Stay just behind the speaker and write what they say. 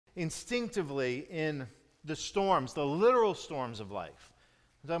instinctively in the storms, the literal storms of life.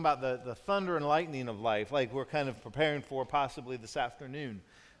 I'm talking about the thunder and lightning of life, like we're kind of preparing for possibly this afternoon.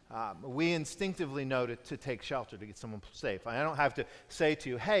 We instinctively know to take shelter, to get someone safe. I don't have to say to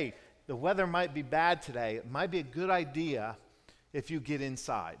you, hey, the weather might be bad today. It might be a good idea if you get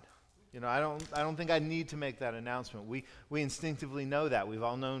inside. I don't think I need to make that announcement. We instinctively know that. We've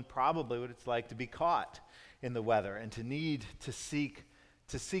all known probably what it's like to be caught in the weather and to need to seek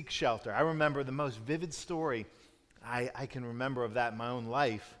shelter. I remember the most vivid story I can remember of that in my own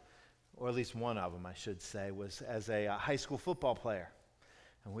life, or at least one of them, I should say, was as a high school football player.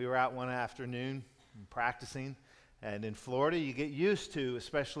 And we were out one afternoon practicing. And in Florida, you get used to,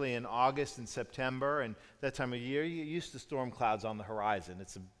 especially in August and September and that time of year, you get used to storm clouds on the horizon.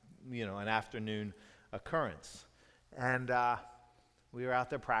 It's an afternoon occurrence. And we were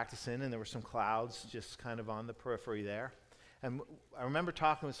out there practicing, and there were some clouds just kind of on the periphery there. And I remember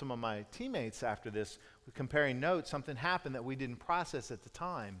talking with some of my teammates after this, comparing notes. Something happened that we didn't process at the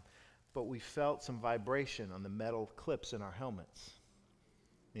time, but we felt some vibration on the metal clips in our helmets.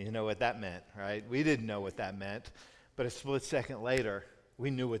 You know what that meant, right? We didn't know what that meant, but a split second later, we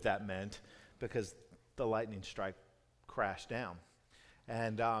knew what that meant because the lightning strike crashed down.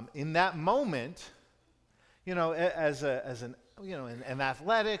 And in that moment, in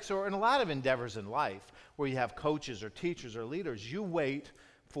athletics or in a lot of endeavors in life where you have coaches or teachers or leaders, you wait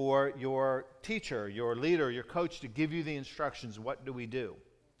for your teacher, your leader, your coach to give you the instructions. What do we do?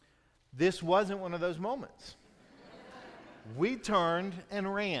 This wasn't one of those moments. We turned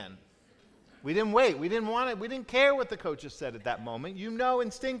and ran. We didn't wait. We didn't want it. We didn't care what the coaches said at that moment.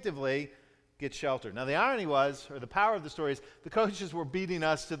 Instinctively, get shelter. Now, the irony was, or the power of the story is, the coaches were beating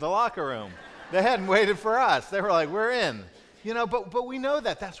us to the locker room. They hadn't waited for us. They were like, we're in. But we know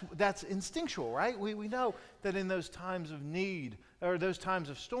that's instinctual, right? We know that in those times of need, or those times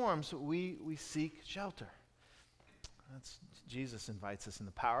of storms, we seek shelter. Jesus invites us in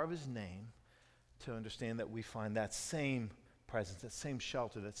the power of his name to understand that we find that same presence, that same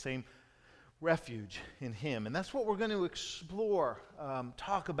shelter, that same refuge in him. And that's what we're going to explore,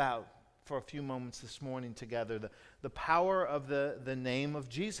 talk about for a few moments this morning together, the power of the name of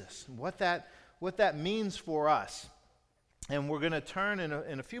Jesus, what that means for us. And we're going to turn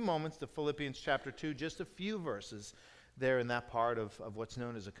in a few moments to Philippians chapter 2, just a few verses there in that part of what's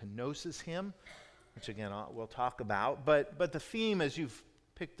known as a kenosis hymn, which again we'll talk about. But the theme, as you've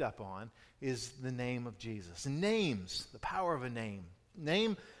picked up on, is the name of Jesus. Names, the power of a name.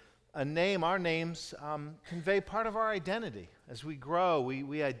 Our names convey part of our identity. As we grow,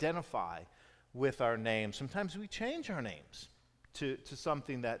 we identify with our names. Sometimes we change our names to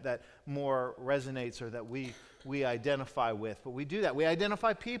something that more resonates or that we identify with. But we do that. We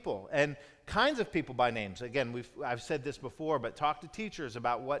identify people and kinds of people by names. Again, I've said this before, but talk to teachers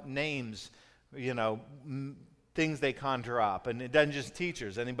about what names, things they conjure up. And it doesn't just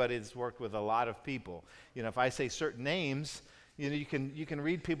teachers, anybody that's worked with a lot of people. If I say certain names, you can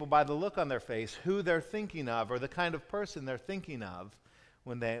read people by the look on their face, who they're thinking of, or the kind of person they're thinking of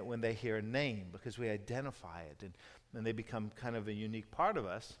when they hear a name, because we identify it, and they become kind of a unique part of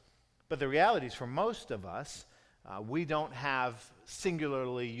us. But the reality is, for most of us, we don't have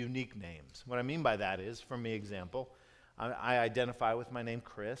singularly unique names. What I mean by that is, for me, example, I identify with my name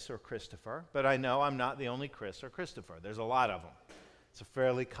Chris or Christopher, but I know I'm not the only Chris or Christopher. There's a lot of them. It's a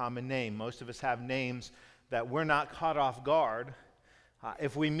fairly common name. Most of us have names that we're not caught off guard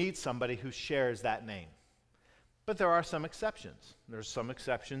if we meet somebody who shares that name. But there are some exceptions. There's some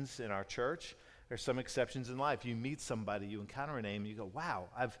exceptions in our church. There's some exceptions in life. You meet somebody, you encounter a name, and you go, wow,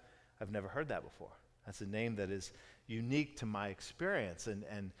 I've never heard that before. That's a name that is unique to my experience.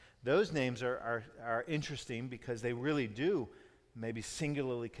 And those names are interesting because they really do maybe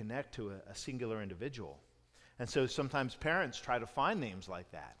singularly connect to a singular individual. And so sometimes parents try to find names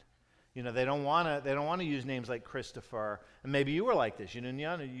like that. They don't want to use names like Christopher. And maybe you were like this. You didn't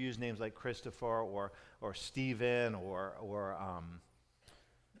want to use names like Christopher or Stephen or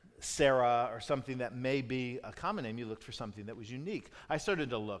Sarah or something that may be a common name. You looked for something that was unique. I started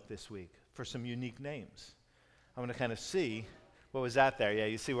to look this week for some unique names. I'm going to kind of see what was that there. Yeah,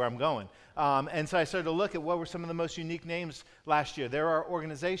 you see where I'm going. And so I started to look at what were some of the most unique names last year. There are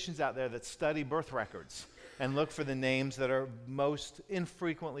organizations out there that study birth records and look for the names that are most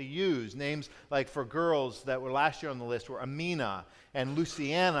infrequently used. Names like for girls that were last year on the list were Amina and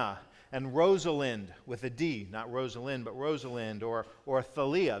Luciana and Rosalind with a D, not Rosalind, but Rosalind, or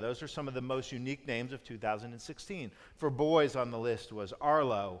Thalia. Those are some of the most unique names of 2016. For boys on the list was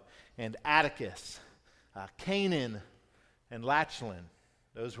Arlo and Atticus, Canaan and Lachlan.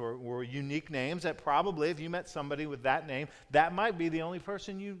 Those were unique names that probably, if you met somebody with that name, that might be the only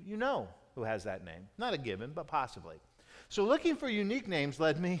person you know who has that name. Not a given, but possibly. So looking for unique names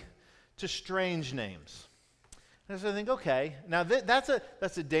led me to strange names. And so I think, okay, now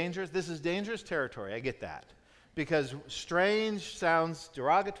this is dangerous territory. I get that. Because strange sounds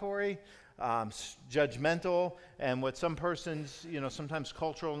derogatory, judgmental, and what some persons, sometimes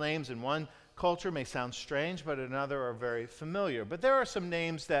cultural names in one culture may sound strange, but in another are very familiar. But there are some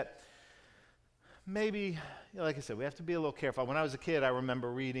names that maybe, like I said, we have to be a little careful. When I was a kid, I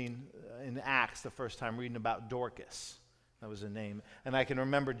remember reading in Acts the first time, reading about Dorcas. That was a name. And I can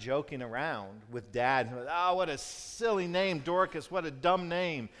remember joking around with Dad. Oh, what a silly name, Dorcas. What a dumb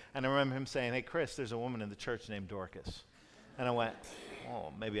name. And I remember him saying, hey, Chris, there's a woman in the church named Dorcas. And I went,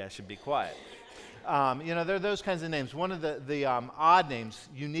 oh, maybe I should be quiet. There are those kinds of names. One of the odd names,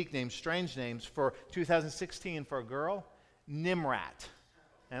 unique names, strange names for 2016 for a girl, Nimrat.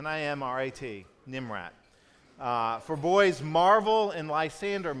 Nimrat. Nimrat. For boys, Marvel and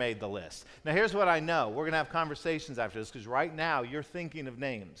Lysander made the list. Now, here's what I know. We're going to have conversations after this because right now you're thinking of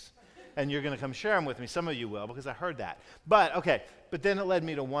names. And you're going to come share them with me. Some of you will because I heard that. But then it led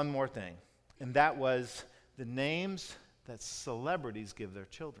me to one more thing. And that was the names that celebrities give their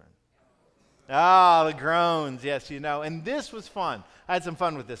children. Ah, the groans. Yes, And this was fun. I had some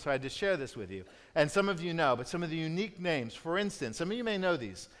fun with this, so I had to share this with you. And some of you know, but some of the unique names. For instance, some of you may know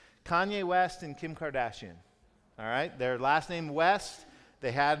these. Kanye West and Kim Kardashian. All right, their last name West.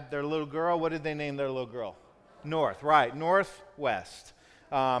 They had their little girl. What did they name their little girl? North, right, Northwest.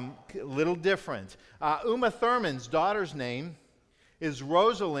 Little different. Uma Thurman's daughter's name is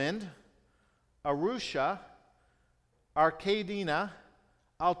Rosalind Arusha Arcadina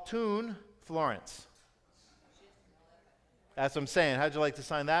Altun Florence. That's what I'm saying. How'd you like to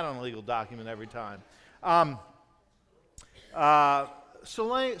sign that on a legal document every time?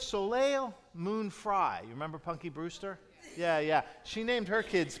 Soleil Moon Frye. You remember Punky Brewster? Yeah. She named her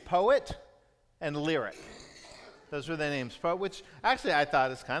kids Poet and Lyric. Those were their names. Which actually I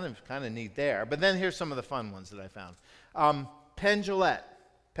thought is kind of neat there. But then here's some of the fun ones that I found. Penn Jillette.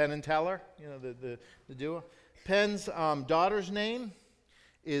 Penn and Teller, the duo. Penn's daughter's name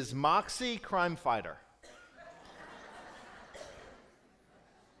is Moxie Crime Fighter.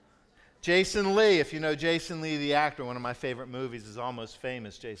 Jason Lee, if you know Jason Lee, the actor, one of my favorite movies is Almost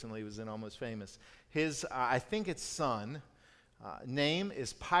Famous. Jason Lee was in Almost Famous. His, I think it's son, name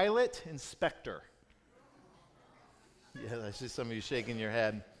is Pilot Inspector. Yeah, I see some of you shaking your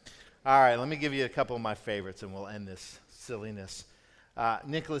head. All right, let me give you a couple of my favorites and we'll end this silliness.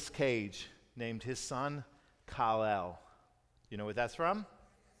 Nicolas Cage named his son Kal-El. You know what that's from?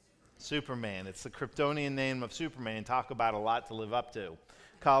 Superman. It's the Kryptonian name of Superman. Talk about a lot to live up to.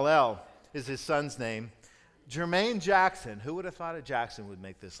 Kal-El is his son's name. Jermaine Jackson, who would have thought a Jackson would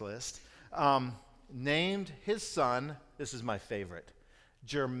make this list, named his son, this is my favorite,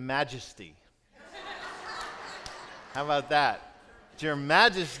 Your Majesty. How about that? Your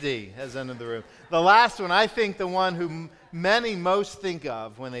Majesty has entered the room. The last one, I think the one who many most think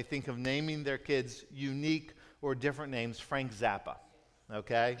of when they think of naming their kids unique or different names, Frank Zappa.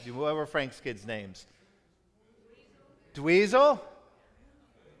 Okay? Whoever Frank's kids' names. Dweezil?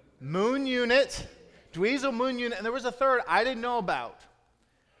 Moon Unit, Dweezil, Moon Unit, and there was a third I didn't know about.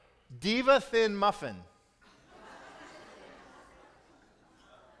 Diva Thin Muffin.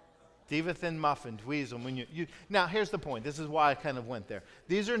 Diva Thin Muffin, Dweezil, Moon Unit. Now, here's the point. This is why I kind of went there.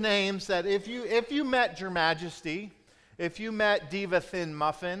 These are names that if you met Your Majesty, if you met Diva Thin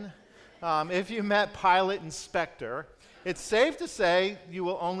Muffin, if you met Pilot Inspector, it's safe to say you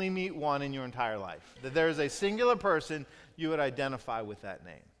will only meet one in your entire life. That there is a singular person you would identify with that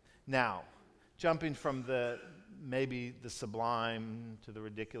name. Now, jumping from maybe the sublime to the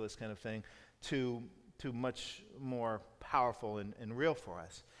ridiculous kind of thing to much more powerful and real for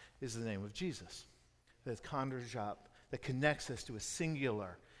us is the name of Jesus that conjures up, that connects us to a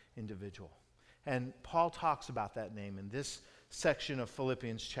singular individual. And Paul talks about that name in this section of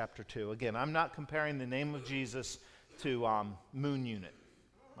Philippians chapter 2. Again, I'm not comparing the name of Jesus to Moon Unit,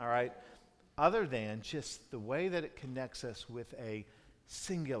 all right? Other than just the way that it connects us with a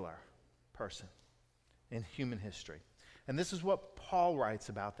singular person in human history. And this is what Paul writes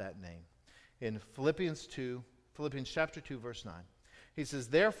about that name in Philippians chapter 2, verse 9. He says,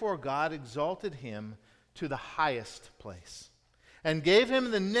 "Therefore God exalted him to the highest place and gave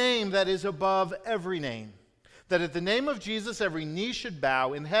him the name that is above every name, that at the name of Jesus every knee should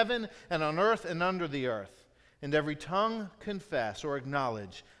bow in heaven and on earth and under the earth, and every tongue confess or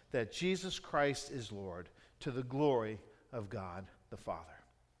acknowledge that Jesus Christ is Lord, to the glory of God the Father."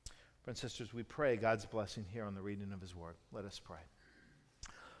 Brothers and sisters, we pray God's blessing here on the reading of his word. Let us pray.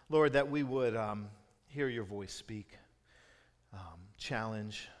 Lord, that we would hear your voice speak,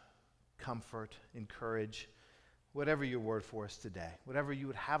 challenge, comfort, encourage, whatever your word for us today, whatever you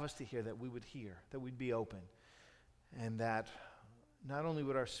would have us to hear, that we would hear, that we'd be open, and that not only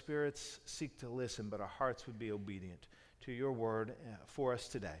would our spirits seek to listen, but our hearts would be obedient to your word for us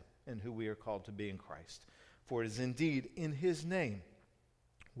today and who we are called to be in Christ. For it is indeed in his name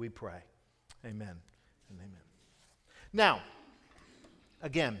we pray. Amen and amen. Now,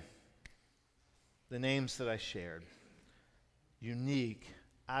 again, the names that I shared, unique,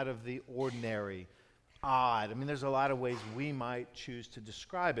 out of the ordinary, odd. I mean, there's a lot of ways we might choose to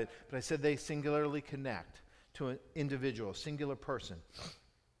describe it, but I said they singularly connect to an individual, singular person,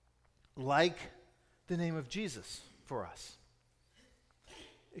 like the name of Jesus for us.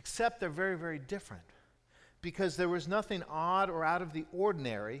 Except they're very, very different, because there was nothing odd or out of the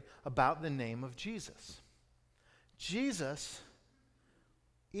ordinary about the name of Jesus. Jesus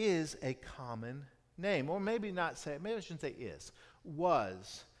is a common name, or maybe not say, maybe I shouldn't say is,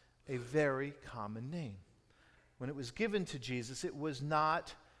 was a very common name. When it was given to Jesus, it was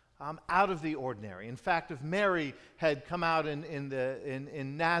not out of the ordinary. In fact, if Mary had come out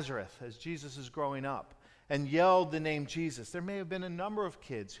in Nazareth as Jesus is growing up and yelled the name Jesus, there may have been a number of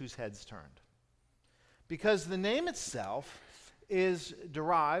kids whose heads turned. Because the name itself is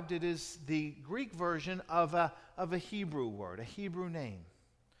derived, it is the Greek version of a Hebrew word, a Hebrew name.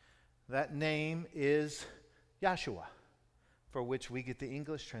 That name is Yahshua, for which we get the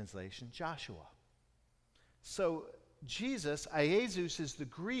English translation, Joshua. So Jesus, Iesus, is the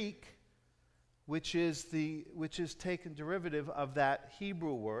Greek, which is taken derivative of that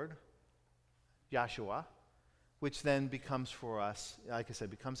Hebrew word, Yahshua, which then becomes for us, like I said,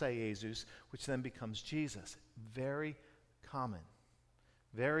 becomes Iesus, which then becomes Jesus. Very common,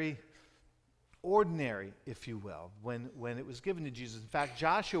 very ordinary, if you will, when it was given to Jesus. In fact,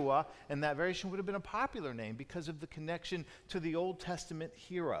 Joshua and that variation would have been a popular name because of the connection to the Old Testament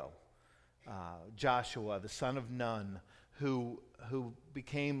hero, Joshua, the son of Nun, who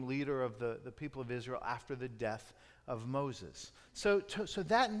became leader of the people of Israel after the death of Moses. So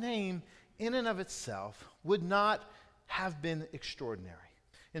that name, in and of itself, would not have been extraordinary.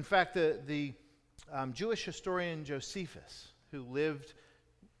 In fact, the Jewish historian Josephus, who lived,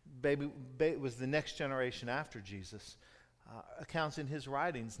 was the next generation after Jesus, accounts in his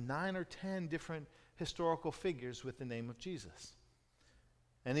writings 9 or 10 different historical figures with the name of Jesus.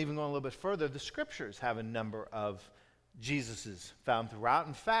 And even going a little bit further, the scriptures have a number of Jesuses found throughout.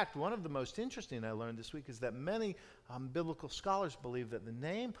 In fact, one of the most interesting I learned this week is that many biblical scholars believe that the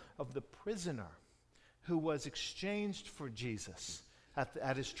name of the prisoner who was exchanged for Jesus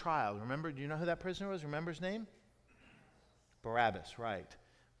at his trial, remember, do you know who that prisoner was? Remember his name? Barabbas, right.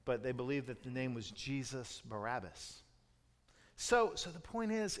 But they believe that the name was Jesus Barabbas. So the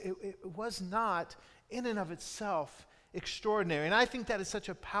point is, it was not in and of itself extraordinary. And I think that is such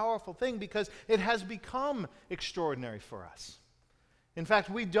a powerful thing because it has become extraordinary for us. In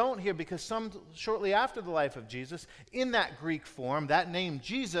fact, we don't hear, because shortly after the life of Jesus, in that Greek form, that name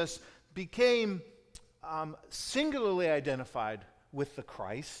Jesus became singularly identified with the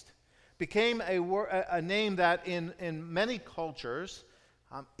Christ, became a name that in many cultures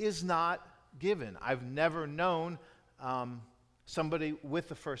is not given. I've never known somebody with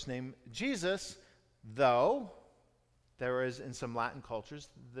the first name Jesus, though there is in some Latin cultures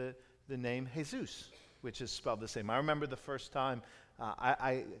the name Jesus, which is spelled the same. I remember the first time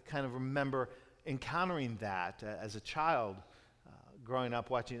I kind of remember encountering that as a child, growing up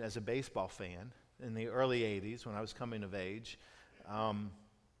watching as a baseball fan in the early 80s when I was coming of age.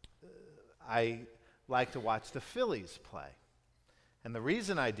 I liked to watch the Phillies play. And the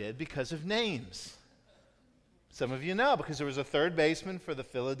reason I did, because of names. Some of you know, because there was a third baseman for the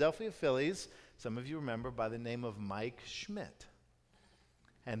Philadelphia Phillies, some of you remember, by the name of Mike Schmidt.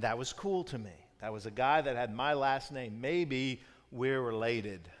 And that was cool to me. That was a guy that had my last name. Maybe we're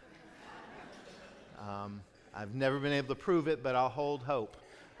related. I've never been able to prove it, but I'll hold hope.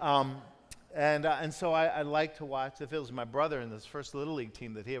 And so I like to watch the Phillies. My brother, in this first Little League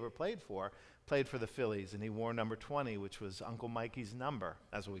team that he ever played for the Phillies, and he wore number 20, which was Uncle Mikey's number.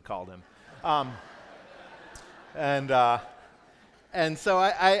 That's what we called him. And so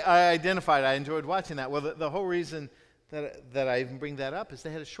I identified, I enjoyed watching that. Well, the whole reason that I even bring that up is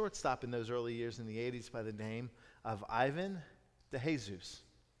they had a shortstop in those early years in the 80s by the name of Ivan DeJesus.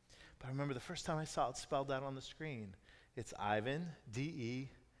 But I remember the first time I saw it spelled out on the screen. It's Ivan,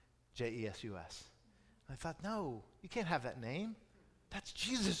 D-E-J-E-S-U-S. I thought, no, you can't have that name. That's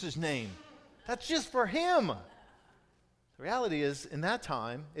Jesus' name. That's just for him. The reality is, in that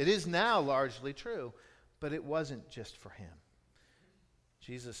time, it is now largely true, but it wasn't just for him.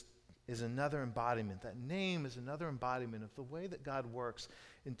 Jesus is another embodiment. That name is another embodiment of the way that God works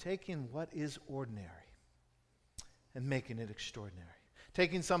in taking what is ordinary and making it extraordinary.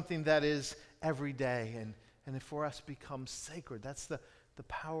 Taking something that is everyday and for us becomes sacred. That's the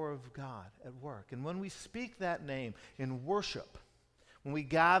power of God at work. And when we speak that name in worship, when we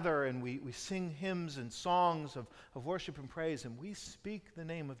gather and we sing hymns and songs of worship and praise, and we speak the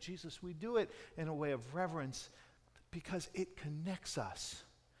name of Jesus, we do it in a way of reverence because it connects us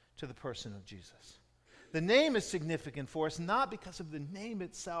to the person of Jesus. The name is significant for us, not because of the name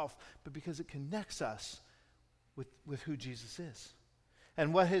itself, but because it connects us with who Jesus is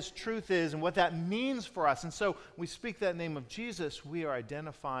and what his truth is and what that means for us. And so we speak that name of Jesus, we are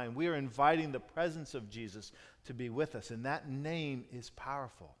identifying, we are inviting the presence of Jesus to be with us. And that name is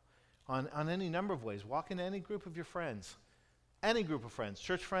powerful on any number of ways. Walk into any group of your friends, any group of friends,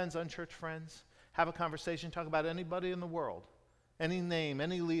 church friends, unchurched friends, have a conversation, talk about anybody in the world, any name,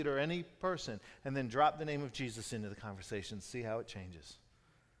 any leader, any person, and then drop the name of Jesus into the conversation, see how it changes.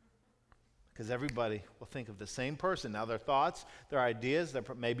 Because everybody will think of the same person. Now, their thoughts, their ideas, they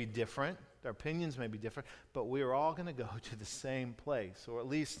may be different. Their opinions may be different. But we are all going to go to the same place, or at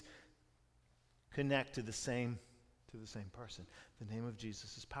least connect to the same person. The name of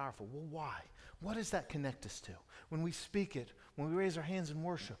Jesus is powerful. Well, why? What does that connect us to? When we speak it, when we raise our hands in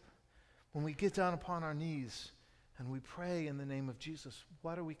worship, when we get down upon our knees and we pray in the name of Jesus,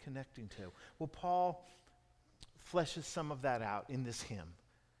 what are we connecting to? Well, Paul fleshes some of that out in this hymn.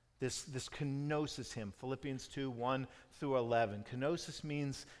 This kenosis hymn, Philippians 2, 1 through 11. Kenosis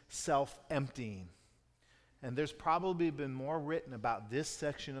means self-emptying. And there's probably been more written about this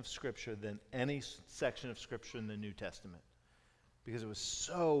section of Scripture than any section of Scripture in the New Testament, because it was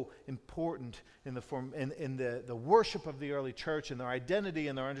so important in the worship of the early church and their identity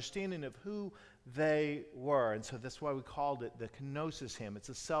and their understanding of who they were. And so that's why we called it the kenosis hymn. It's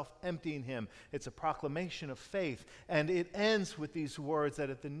a self-emptying hymn. It's a proclamation of faith. And it ends with these words that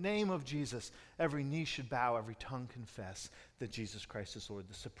at the name of Jesus, every knee should bow, every tongue confess that Jesus Christ is Lord.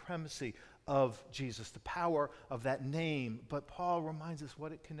 The supremacy of Jesus, the power of that name. But Paul reminds us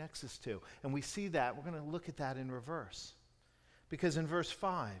what it connects us to. And we see that. We're going to look at that in reverse. Because in verse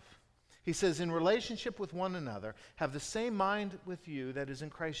 5, he says, in relationship with one another, have the same mind with you that is in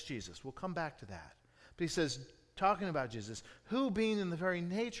Christ Jesus. We'll come back to that. But he says, talking about Jesus, who being in the very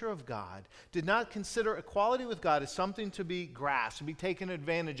nature of God, did not consider equality with God as something to be grasped, to be taken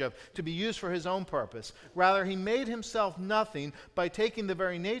advantage of, to be used for his own purpose. Rather, he made himself nothing by taking the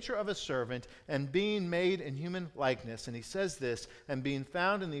very nature of a servant and being made in human likeness. And he says this, and being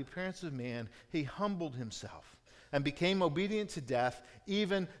found in the appearance of man, he humbled himself and became obedient to death,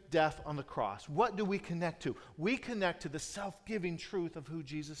 even death on the cross. What do we connect to? We connect to the self-giving truth of who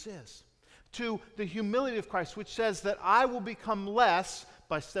Jesus is, to the humility of Christ, which says that I will become less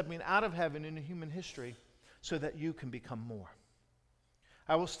by stepping out of heaven into human history so that you can become more.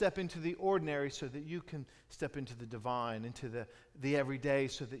 I will step into the ordinary so that you can step into the divine, into the everyday,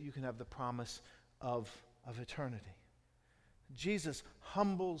 so that you can have the promise of eternity. Jesus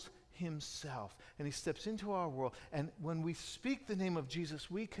humbles himself, and he steps into our world. And when we speak the name of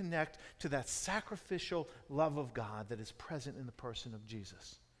Jesus, we connect to that sacrificial love of God that is present in the person of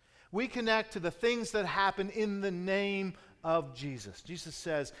Jesus. We connect to the things that happen in the name of Jesus. Jesus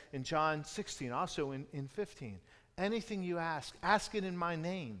says in John 16, also in 15, anything you ask it in my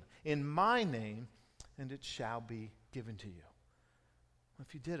name, and it shall be given to you.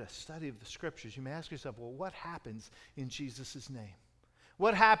 If you did a study of the Scriptures, you may ask yourself, well, what happens in Jesus' name?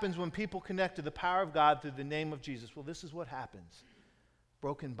 What happens when people connect to the power of God through the name of Jesus? Well, this is what happens.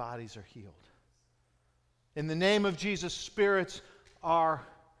 Broken bodies are healed. In the name of Jesus, spirits are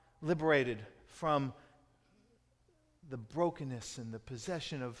liberated from the brokenness and the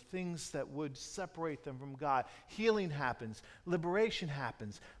possession of things that would separate them from God. Healing happens. Liberation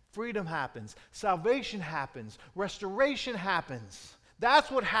happens. Freedom happens. Salvation happens. Restoration happens.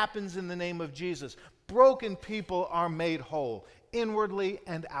 That's what happens in the name of Jesus. Broken people are made whole, inwardly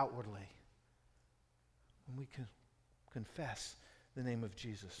and outwardly. When we can confess the name of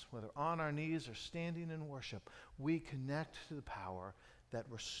Jesus, whether on our knees or standing in worship, we connect to the power that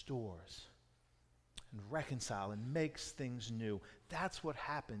restores and reconciles and makes things new. That's what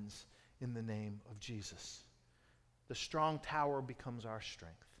happens in the name of Jesus. The strong tower becomes our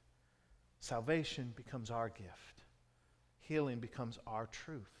strength. Salvation becomes our gift. Healing becomes our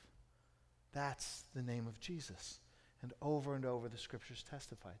truth. That's the name of Jesus. And over the Scriptures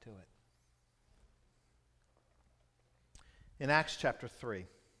testify to it. In Acts chapter 3,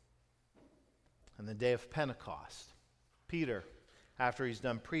 on the day of Pentecost, Peter, after he's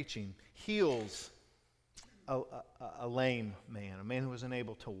done preaching, heals a lame man, a man who was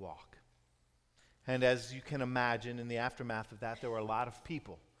unable to walk. And as you can imagine, in the aftermath of that, there were a lot of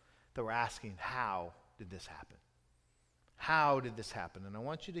people that were asking, how did this happen? How did this happen? And I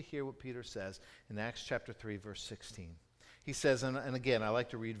want you to hear what Peter says in Acts chapter 3, verse 16. He says, and again, I like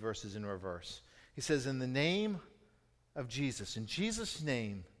to read verses in reverse. He says, in the name of Jesus, in Jesus'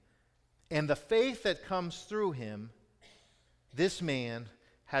 name, and the faith that comes through him, this man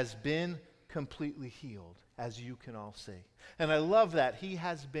has been completely healed, as you can all see. And I love that. He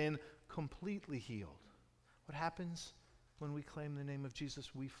has been completely healed. What happens when we claim the name of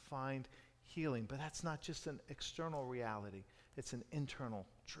Jesus? We find healing. But that's not just an external reality. It's an internal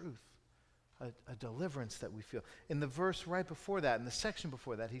truth, a deliverance that we feel. In the verse right before that, in the section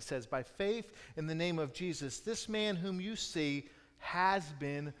before that, he says, by faith in the name of Jesus, this man whom you see has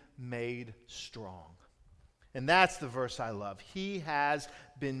been made strong. And that's the verse I love. He has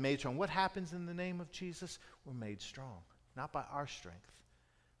been made strong. What happens in the name of Jesus? We're made strong. Not by our strength,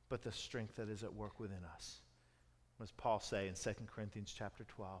 but the strength that is at work within us. What does Paul say in 2 Corinthians chapter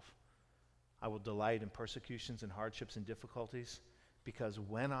 12? I will delight in persecutions and hardships and difficulties, because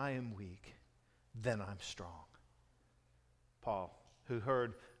when I am weak, then I'm strong. Paul, who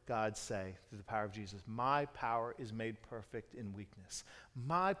heard God say through the power of Jesus, my power is made perfect in weakness.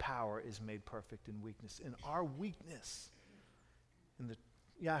 My power is made perfect in weakness. In our weakness.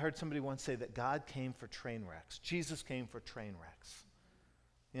 I heard somebody once say that God came for train wrecks. Jesus came for train wrecks.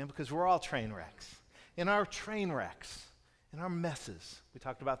 Because we're all train wrecks. In our train wrecks, in our messes, we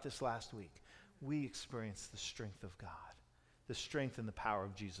talked about this last week, we experience the strength of God. The strength and the power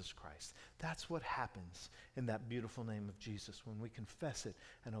of Jesus Christ. That's what happens in that beautiful name of Jesus when we confess it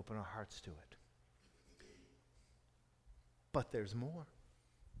and open our hearts to it. But there's more.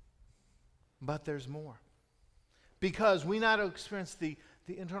 But there's more. Because we not experience the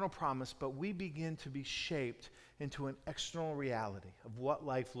internal promise, but we begin to be shaped into an external reality of what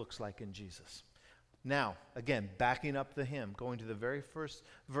life looks like in Jesus. Now, again, backing up the hymn, going to the very first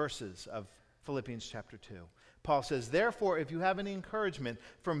verses of Philippians chapter 2. Paul says, therefore, if you have any encouragement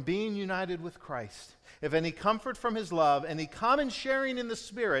from being united with Christ, if any comfort from his love, any common sharing in the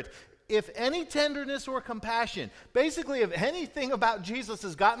Spirit, if any tenderness or compassion, basically if anything about Jesus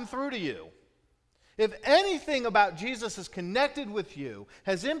has gotten through to you, if anything about Jesus is connected with you,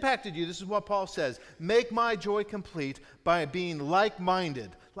 has impacted you, this is what Paul says, make my joy complete by being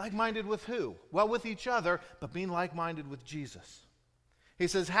like-minded. Like-minded with who? Well, with each other, but being like-minded with Jesus. He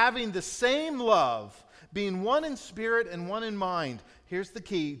says, having the same love, being one in spirit and one in mind. Here's the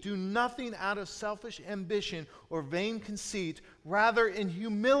key. Do nothing out of selfish ambition or vain conceit. Rather, in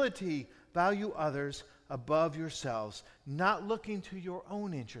humility, value others above yourselves, not looking to your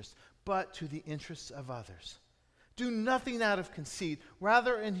own interests, but to the interests of others. Do nothing out of conceit.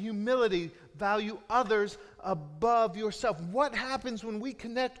 Rather, in humility, value others above yourself. What happens when we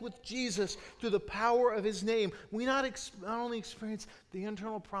connect with Jesus through the power of his name? We not only experience the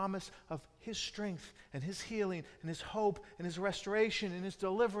internal promise of his strength and his healing and his hope and his restoration and his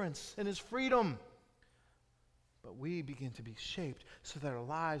deliverance and his freedom, but we begin to be shaped so that our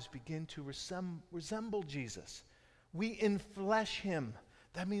lives begin to resemble Jesus. We enflesh him.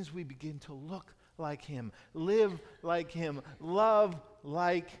 That means we begin to look like him, live like him, love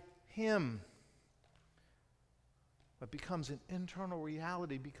like him. What becomes an internal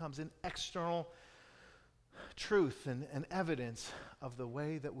reality becomes an external truth and evidence of the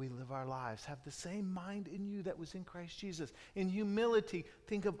way that we live our lives. Have the same mind in you that was in Christ Jesus. In humility,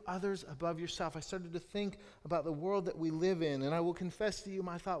 think of others above yourself. I started to think about the world that we live in, and I will confess to you,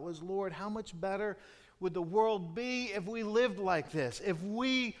 my thought was, Lord, how much better would the world be if we lived like this? If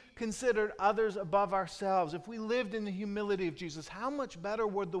we considered others above ourselves, if we lived in the humility of Jesus, how much better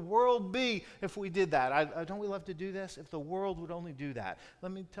would the world be if we did that? Don't we love to do this? If the world would only do that.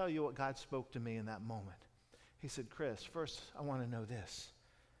 Let me tell you what God spoke to me in that moment. He said, Chris, first I want to know this.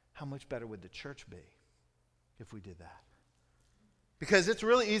 How much better would the church be if we did that? Because it's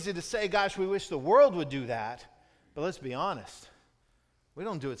really easy to say, gosh, we wish the world would do that. But let's be honest. We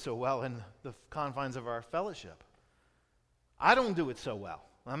don't do it so well in the confines of our fellowship. I don't do it so well.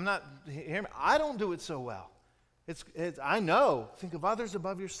 I don't do it so well. I know. Think of others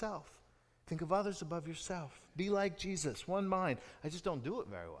above yourself. Think of others above yourself. Be like Jesus, one mind. I just don't do it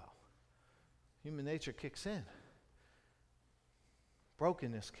very well. Human nature kicks in.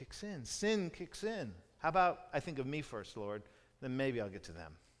 Brokenness kicks in. Sin kicks in. How about I think of me first, Lord, then maybe I'll get to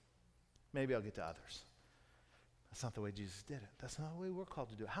them. Maybe I'll get to others. That's not the way Jesus did it. That's not the way we're called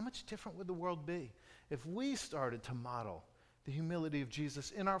to do it. How much different would the world be if we started to model the humility of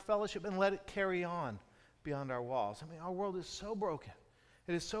Jesus in our fellowship and let it carry on beyond our walls? I mean, our world is so broken.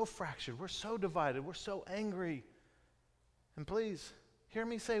 It is so fractured. We're so divided. We're so angry. And please, hear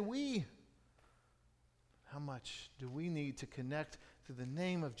me say we. How much do we need to connect to the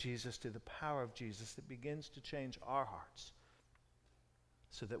name of Jesus, to the power of Jesus that begins to change our hearts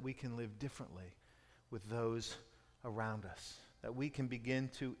so that we can live differently with those around us, that we can begin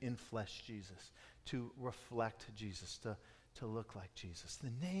to inflesh Jesus, to reflect Jesus, to look like Jesus.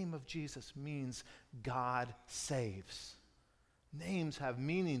 The name of Jesus means God saves. Names have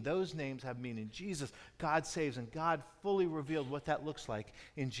meaning. Those names have meaning. Jesus, God saves, and God fully revealed what that looks like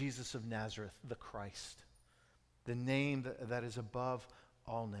in Jesus of Nazareth, the Christ. The name that is above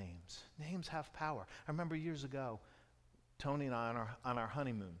all names. Names have power. I remember years ago, Tony and I on our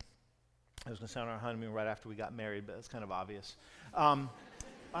honeymoon. I was going to say on our honeymoon right after we got married, but it's kind of obvious. On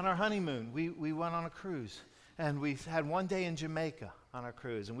our honeymoon, we went on a cruise, and we had one day in Jamaica on our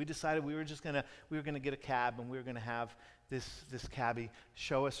cruise, and we decided we were going to get a cab, and we were going to have this cabbie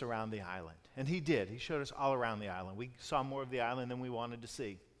show us around the island. And he did. He showed us all around the island. We saw more of the island than we wanted to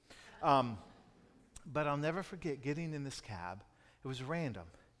see. But I'll never forget getting in this cab. It was random.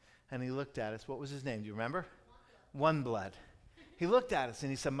 And he looked at us. What was his name? Do you remember? One Blood. He looked at us and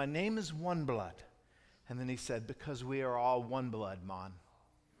he said, "My name is One Blood." And then he said, "Because we are all one blood, Mon."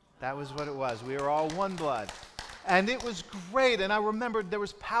 That was what it was. We are all one blood. And it was great. And I remembered there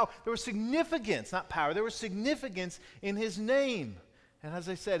was power. There was significance, not power. There was significance in his name. And as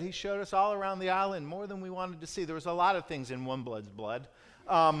I said, he showed us all around the island more than we wanted to see. There was a lot of things in One Blood's blood.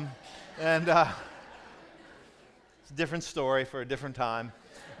 It's a different story for a different time.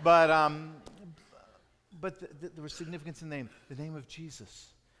 But there was significance in the name. The name of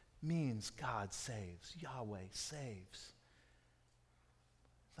Jesus means God saves. Yahweh saves.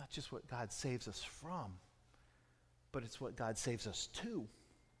 It's not just what God saves us from, but it's what God saves us to.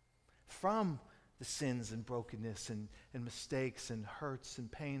 From the sins and brokenness and mistakes and hurts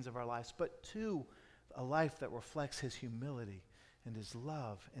and pains of our lives, but to a life that reflects his humility and his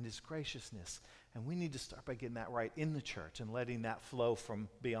love and his graciousness. And we need to start by getting that right in the church and letting that flow from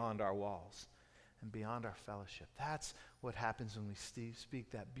beyond our walls and beyond our fellowship. That's what happens when we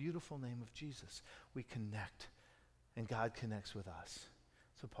speak that beautiful name of Jesus. We connect, and God connects with us.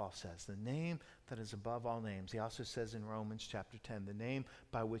 So Paul says, the name that is above all names. He also says in Romans chapter 10, the name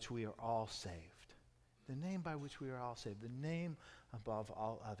by which we are all saved. The name by which we are all saved. The name above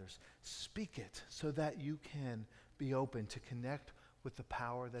all others. Speak it so that you can be open to connect with the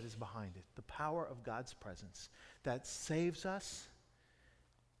power that is behind it. The power of God's presence that saves us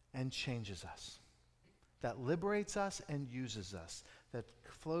and changes us. That liberates us and uses us. That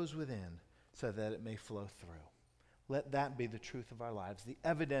flows within so that it may flow through. Let that be the truth of our lives, the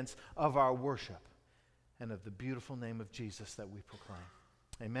evidence of our worship, and of the beautiful name of Jesus that we proclaim.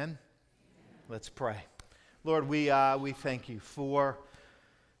 Amen? Let's pray. Lord, we thank you for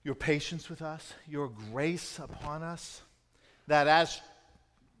your patience with us, your grace upon us, that as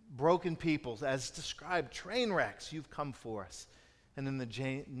broken peoples, as described train wrecks, you've come for us. And in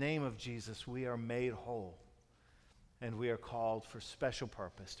the name of Jesus, we are made whole. And we are called for special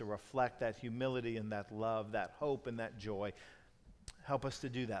purpose to reflect that humility and that love, that hope and that joy. Help us to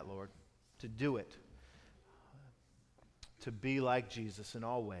do that, Lord, to do it, to be like Jesus in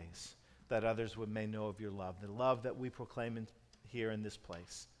all ways, that others may know of your love, the love that we proclaim here in this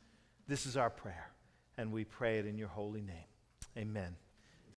place. This is our prayer, and we pray it in your holy name. Amen.